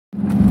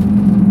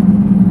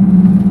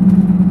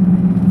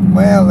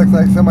Yeah, it looks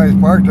like somebody's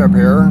parked up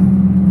here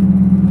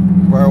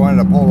where I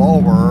wanted to pull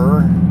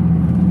over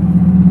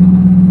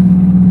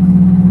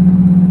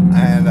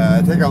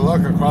and take a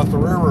look across the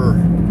river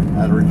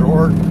at a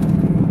resort.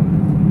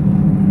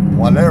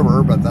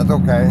 Whatever, but that's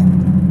okay.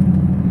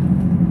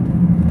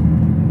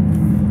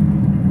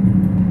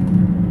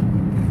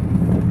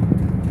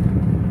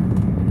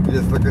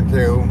 Just looking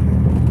too.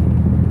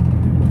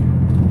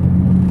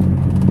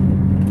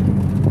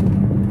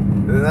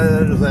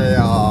 There's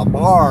a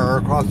bar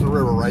across the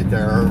river right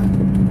there.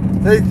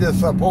 Take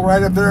this, pull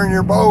right up there in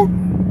your boat.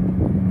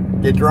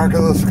 Get drunk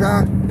as a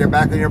skunk. Get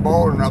back in your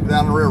boat and up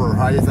down the river.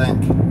 How do you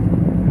think?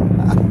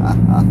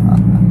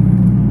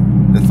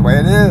 That's the way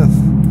it is.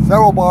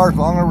 Several bars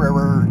along the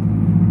river.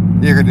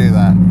 You could do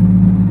that.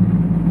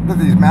 Look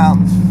at these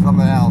mountains.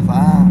 Something else,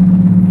 huh?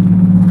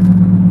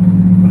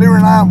 Believe it or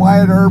not,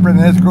 Wyatt Earp and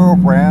his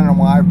girlfriend and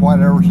wife,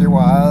 whatever she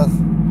was,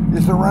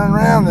 used to run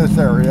around this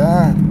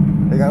area.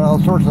 They got all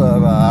sorts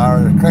of,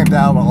 claimed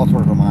out all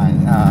sorts of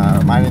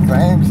mining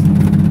claims.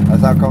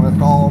 That's how come it's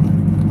called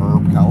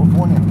Earp,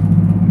 California.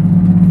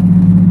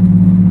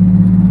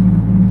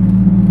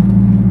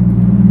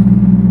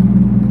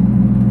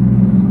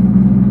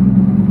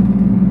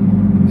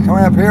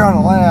 Coming up here on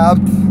the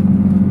left,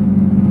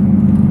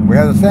 we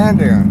have the sand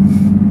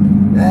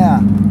dunes. Yeah.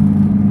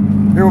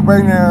 People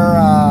bring their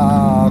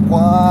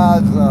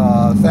quads,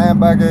 sand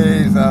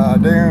buggies,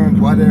 dunes,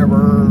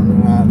 whatever,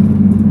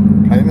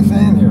 and play in the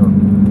sand here.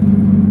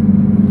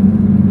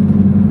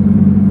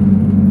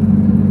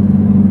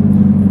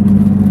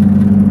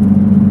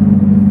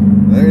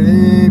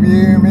 Believe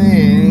you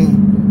me,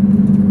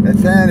 that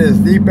sand is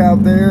deep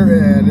out there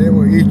and it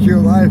will eat you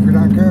alive if you're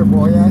not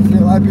careful. Yeah, I see a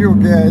lot of people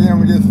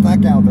get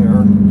stuck out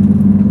there.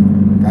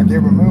 Gotta keep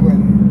it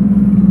moving.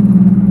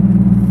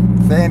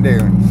 Sand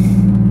dunes.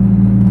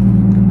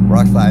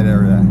 Rockside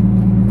area.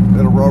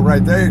 Little road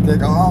right there, you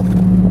take off,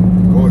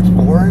 go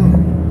exploring,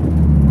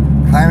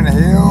 climbing the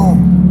hill.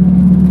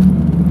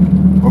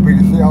 Hope you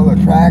can see all the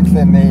tracks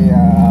in the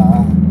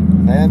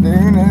sand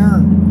dune there.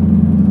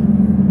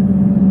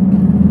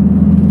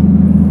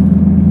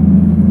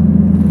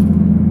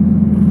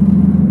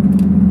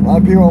 A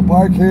lot of people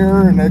park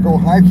here and they go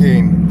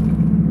hiking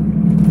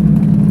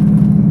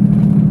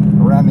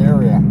around the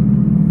area.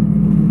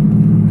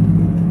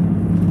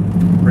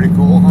 Pretty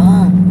cool,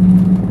 huh?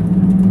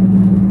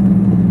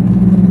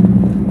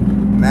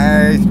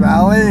 Nice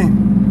valley.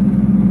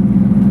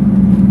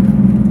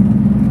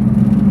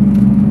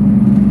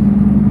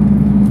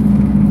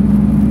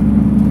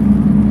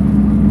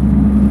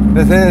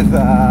 This is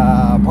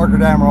Parker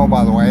Dam Road,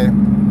 by the way.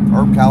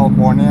 Earp,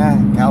 California.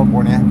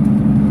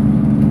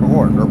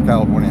 Earp,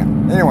 California.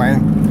 Anyway,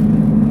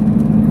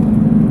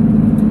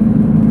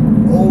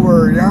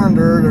 over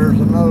yonder, there's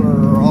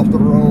another off the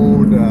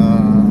road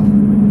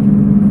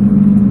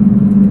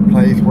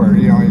place where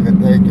you can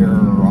take your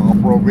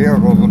off-road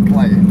vehicles and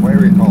play,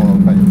 whatever you call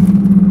those places.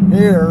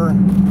 Here,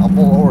 I'll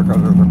pull over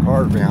because there's some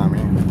cars behind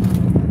me.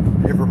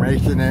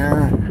 Information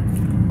there.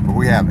 But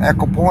we have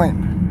Echo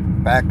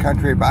Point,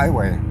 backcountry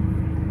byway.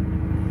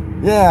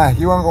 Yeah,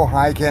 you want to go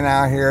hiking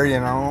out here, you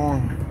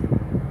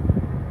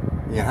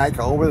can hike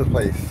all over the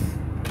place.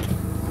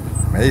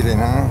 Amazing,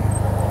 huh?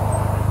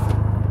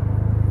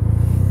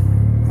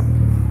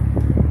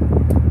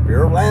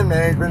 Bureau of Land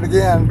Management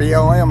again,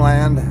 BLM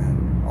land.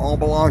 All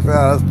belongs to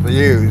us to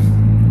use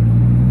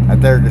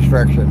at their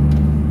discretion.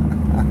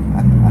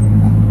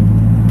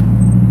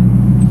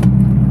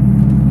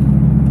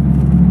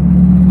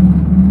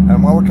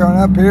 And while we're coming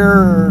up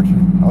here,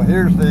 oh,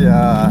 here's the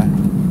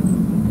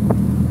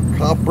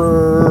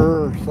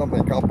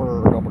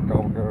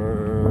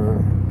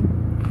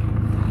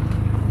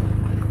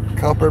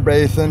Copper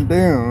Basin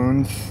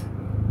Dunes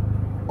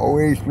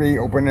OH3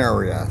 open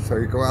area. So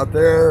you go out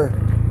there,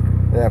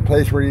 they have a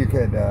place where you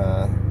could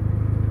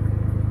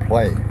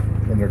play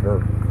in the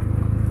dirt.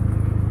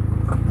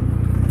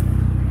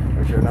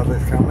 Make sure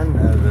nothing's coming,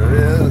 as there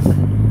is.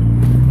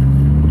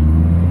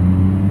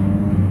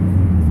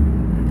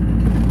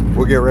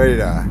 We'll get ready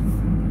to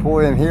pull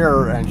in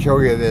here and show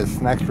you this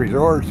next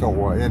resort.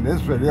 So in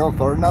this video,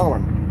 start another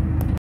one.